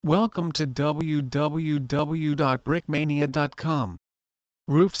Welcome to www.brickmania.com.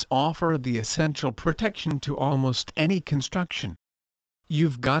 Roofs offer the essential protection to almost any construction.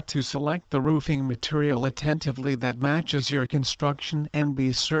 You've got to select the roofing material attentively that matches your construction and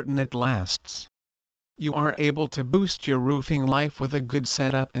be certain it lasts. You are able to boost your roofing life with a good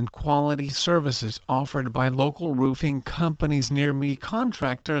setup and quality services offered by local roofing companies near me,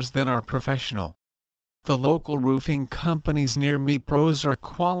 contractors that are professional. The local roofing companies near me pros are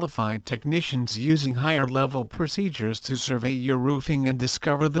qualified technicians using higher-level procedures to survey your roofing and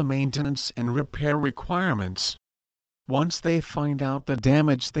discover the maintenance and repair requirements. Once they find out the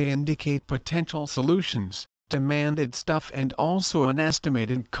damage, they indicate potential solutions, demanded stuff, and also an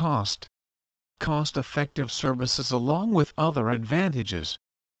estimated cost. Cost-effective services along with other advantages.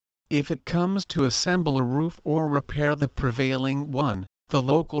 If it comes to assemble a roof or repair the prevailing one, the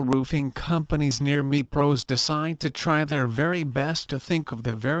local roofing companies near me pros decide to try their very best to think of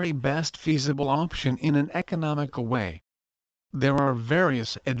the very best feasible option in an economical way. There are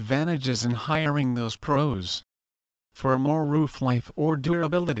various advantages in hiring those pros. For more roof life or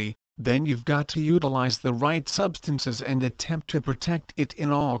durability, then you've got to utilize the right substances and attempt to protect it in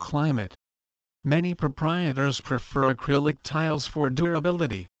all climate. Many proprietors prefer acrylic tiles for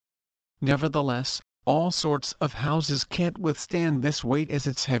durability. Nevertheless, all sorts of houses can't withstand this weight as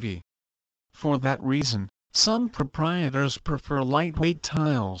it's heavy. For that reason, some proprietors prefer lightweight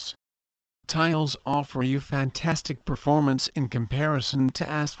tiles. Tiles offer you fantastic performance in comparison to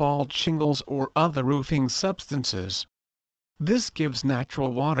asphalt shingles or other roofing substances. This gives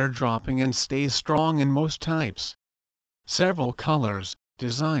natural water dropping and stays strong in most types. Several colors,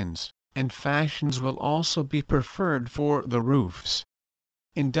 designs, and fashions will also be preferred for the roofs.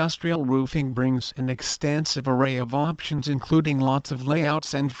 Industrial roofing brings an extensive array of options including lots of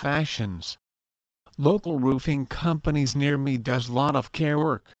layouts and fashions. Local roofing companies near me does lot of care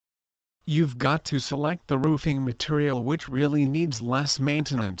work. You've got to select the roofing material which really needs less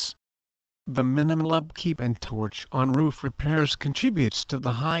maintenance. The minimal upkeep and torch on roof repairs contributes to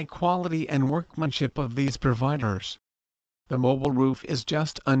the high quality and workmanship of these providers. The mobile roof is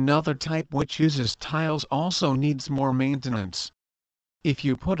just another type which uses tiles, also needs more maintenance. If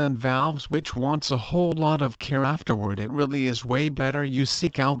you put in valves which wants a whole lot of care afterward, it really is way better you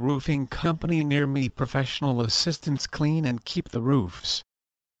seek out roofing company near me professional assistance clean and keep the roofs.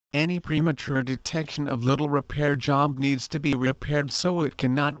 Any premature detection of little repair job needs to be repaired so it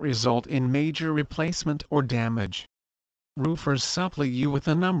cannot result in major replacement or damage. Roofers supply you with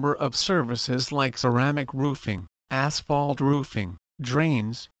a number of services like ceramic roofing, asphalt roofing,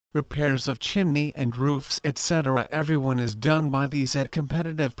 drains, repairs of chimney and roofs, etc. Everyone is done by these at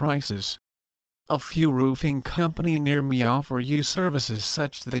competitive prices. A few roofing company near me offer you services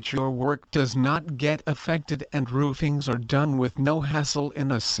such that your work does not get affected and roofings are done with no hassle in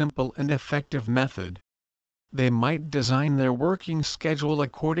a simple and effective method. They might design their working schedule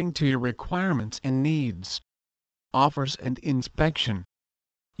according to your requirements and needs. Offers and inspection.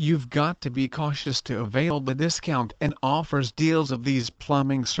 You've got to be cautious to avail the discount and offers deals of these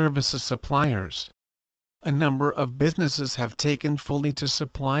plumbing services suppliers. A number of businesses have taken fully to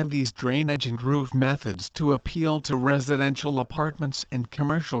supply these drainage and roof methods to appeal to residential apartments and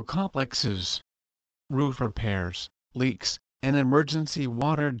commercial complexes. Roof repairs, leaks, and emergency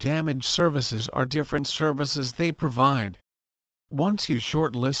water damage services are different services they provide. Once you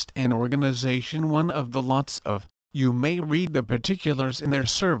shortlist an organization one of the lots of, you may read the particulars in their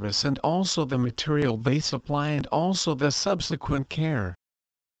service and also the material they supply and also the subsequent care.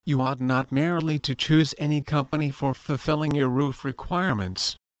 You ought not merely to choose any company for fulfilling your roof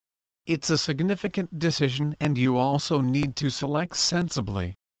requirements. It's a significant decision and you also need to select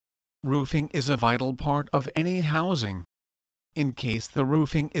sensibly. Roofing is a vital part of any housing. In case the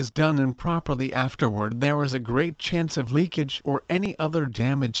roofing is done improperly afterward, there is a great chance of leakage or any other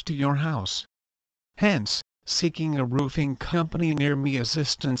damage to your house. Hence, seeking a roofing company near me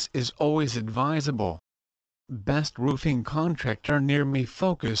assistance is always advisable. Best roofing contractor near me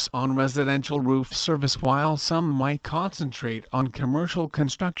focus on residential roof service while some might concentrate on commercial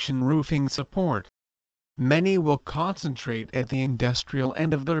construction roofing support. Many will concentrate at the industrial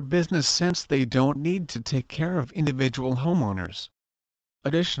end of their business since they don't need to take care of individual homeowners.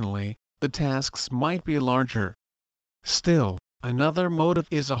 Additionally, the tasks might be larger. Still, another motive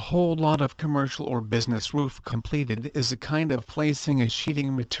is a whole lot of commercial or business roof completed is a kind of placing a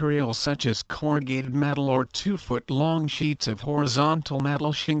sheeting material such as corrugated metal or 2-foot-long sheets of horizontal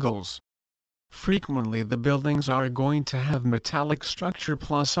metal shingles. Frequently the buildings are going to have metallic structure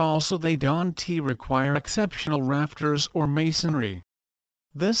plus also they don't require exceptional rafters or masonry.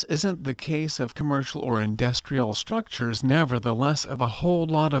 This isn't the case of commercial or industrial structures, nevertheless of a whole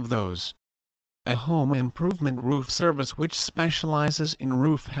lot of those. A home improvement roof service which specializes in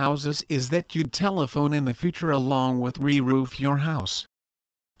roof houses is that you'd telephone in the future along with re-roof your house.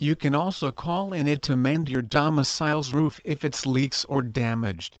 You can also call in it to mend your domicile's roof if it's leaks or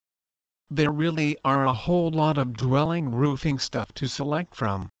damaged. There really are a whole lot of dwelling roofing stuff to select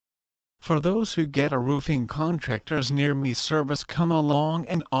from. For those who get a roofing contractors near me service come along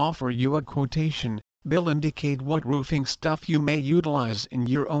and offer you a quotation, they'll indicate what roofing stuff you may utilize in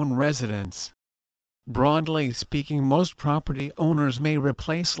your own residence. Broadly speaking, most property owners may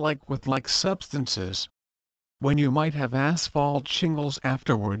replace like with like substances. When you might have asphalt shingles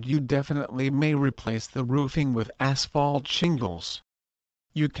afterward, you definitely may replace the roofing with asphalt shingles.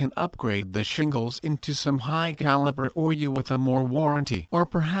 You can upgrade the shingles into some high caliber or you with a more warranty, or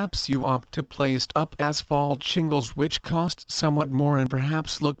perhaps you opt to place up asphalt shingles which cost somewhat more and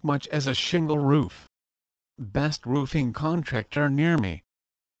perhaps look much as a shingle roof. Best roofing contractor near me.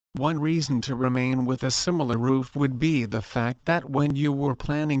 One reason to remain with a similar roof would be the fact that when you were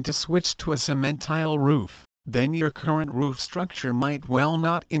planning to switch to a cement tile roof, then your current roof structure might well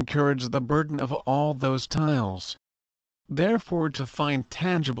not encourage the burden of all those tiles. Therefore, to find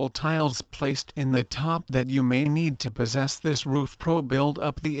tangible tiles placed in the top that you may need to possess this roof pro, build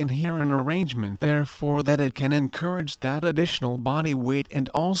up the inherent arrangement therefore that it can encourage that additional body weight, and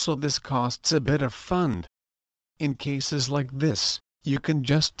also this costs a bit of fund. In cases like this, you can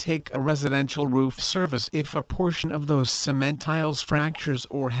just take a residential roof service if a portion of those cement tiles fractures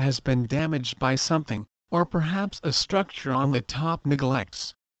or has been damaged by something, or perhaps a structure on the top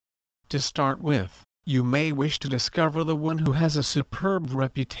neglects. To start with, you may wish to discover the one who has a superb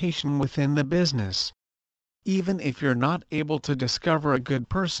reputation within the business. Even if you're not able to discover a good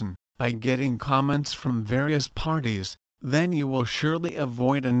person, by getting comments from various parties, then you will surely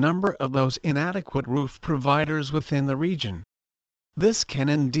avoid a number of those inadequate roof providers within the region. This can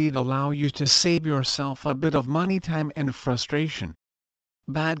indeed allow you to save yourself a bit of money, time and frustration.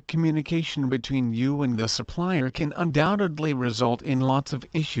 Bad communication between you and the supplier can undoubtedly result in lots of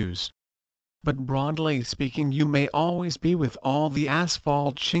issues. But broadly speaking, you may always be with all the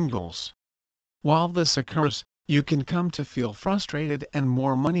asphalt shingles. While this occurs, you can come to feel frustrated and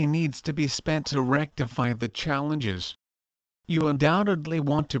more money needs to be spent to rectify the challenges. You undoubtedly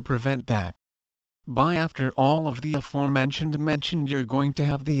want to prevent that. By after all of the aforementioned you're going to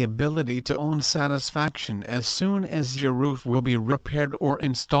have the ability to own satisfaction as soon as your roof will be repaired or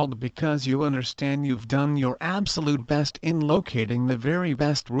installed, because you understand you've done your absolute best in locating the very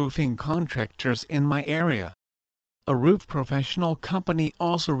best roofing contractors in my area. A roof professional company,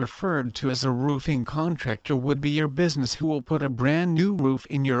 also referred to as a roofing contractor, would be your business who will put a brand new roof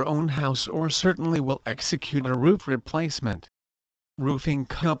in your own house or certainly will execute a roof replacement. Roofing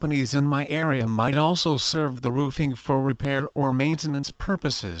companies in my area might also serve the roofing for repair or maintenance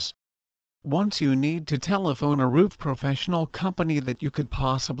purposes. Once you need to telephone a roof professional company that you could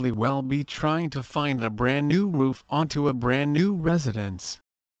possibly well be trying to find a brand new roof onto a brand new residence.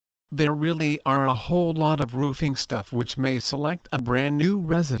 There really are a whole lot of roofing stuff which may select a brand new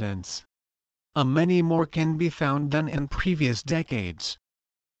residence. Many more can be found than in previous decades.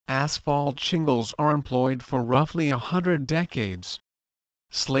 Asphalt shingles are employed for roughly 100 decades.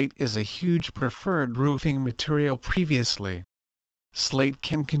 Slate is a huge preferred roofing material previously. Slate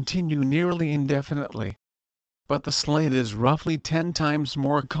can continue nearly indefinitely. But the slate is roughly 10 times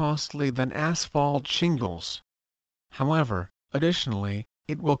more costly than asphalt shingles. However, additionally,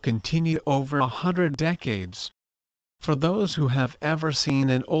 it will continue over 100 decades. For those who have ever seen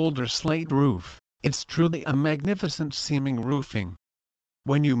an older slate roof, it's truly a magnificent seeming roofing.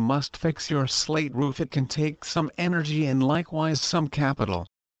 When you must fix your slate roof, it can take some energy and likewise some capital.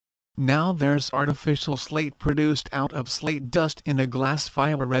 Now there's artificial slate produced out of slate dust in a glass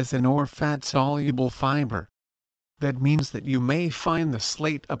fiber resin or fat-soluble fiber. That means that you may find the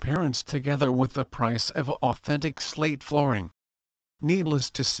slate appearance together with the price of authentic slate flooring. Needless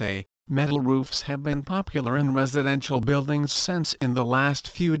to say, metal roofs have been popular in residential buildings since in the last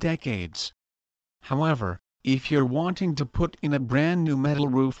few decades. However, if you're wanting to put in a brand new metal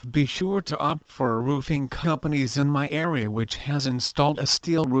roof, be sure to opt for a roofing companies in my area which has installed a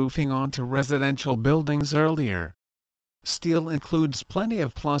steel roofing onto residential buildings earlier. Steel includes plenty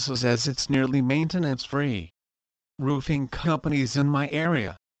of pluses as it's nearly maintenance-free. Roofing companies in my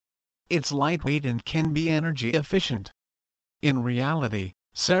area. It's lightweight and can be energy efficient. In reality,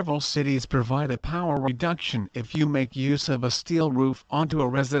 several cities provide a power reduction if you make use of a steel roof onto a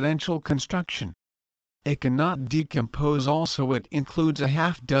residential construction. It cannot decompose. Also, it includes a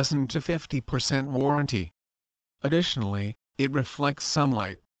half dozen to 50% warranty. Additionally, It reflects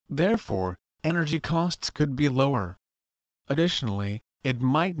sunlight, therefore, energy costs could be lower. Additionally, it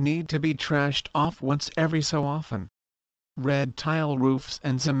might need to be trashed off once every so often. Red tile roofs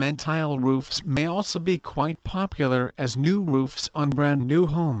and cement tile roofs may also be quite popular as new roofs on brand new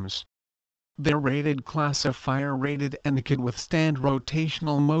homes. They're rated class A fire rated and can withstand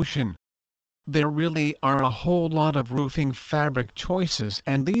rotational motion. There really are a whole lot of roofing fabric choices,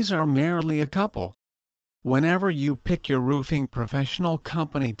 and these are merely a couple. Whenever you pick your roofing professional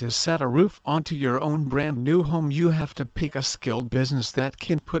company to set a roof onto your own brand new home, you have to pick a skilled business that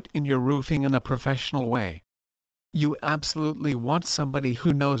can put in your roofing in a professional way. You absolutely want somebody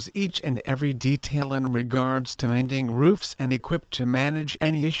who knows each and every detail in regards to mending roofs and equipped to manage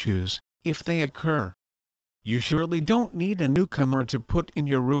any issues, if they occur. You surely don't need a newcomer to put in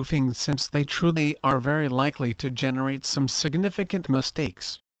your roofing, since they truly are very likely to generate some significant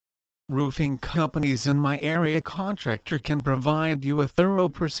mistakes. Roofing companies in my area Contractor can provide you a thorough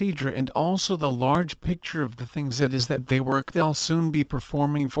procedure and also the large picture of the things it is that they work they'll soon be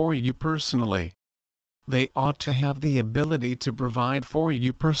performing for you personally. They ought to have the ability to provide for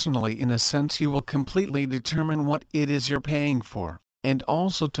you personally, in a sense you will completely determine what it is you're paying for, and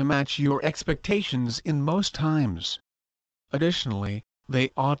also to match your expectations in most times. Additionally,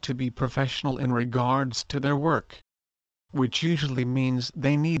 they ought to be professional in regards to their work, which usually means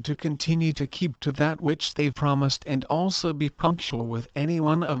they need to continue to keep to that which they've promised and also be punctual with any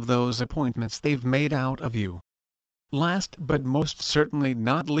one of those appointments they've made out of you. Last but most certainly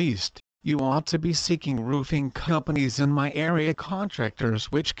not least, you ought to be seeking roofing companies in my area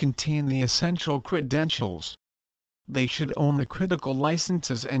Contractors which contain the essential credentials. They should own the critical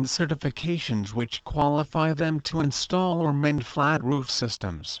licenses and certifications which qualify them to install or mend flat roof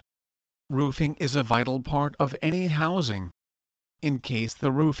systems. Roofing is a vital part of any housing. In case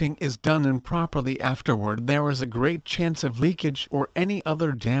the roofing is done improperly afterward, there is a great chance of leakage or any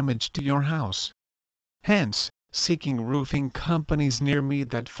other damage to your house. Hence, seeking roofing companies near me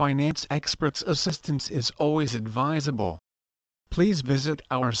that finance experts' assistance is always advisable. Please visit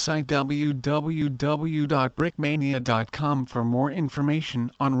our site www.brickmania.com for more information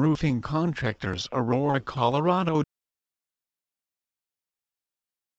on roofing contractors, Aurora, Colorado.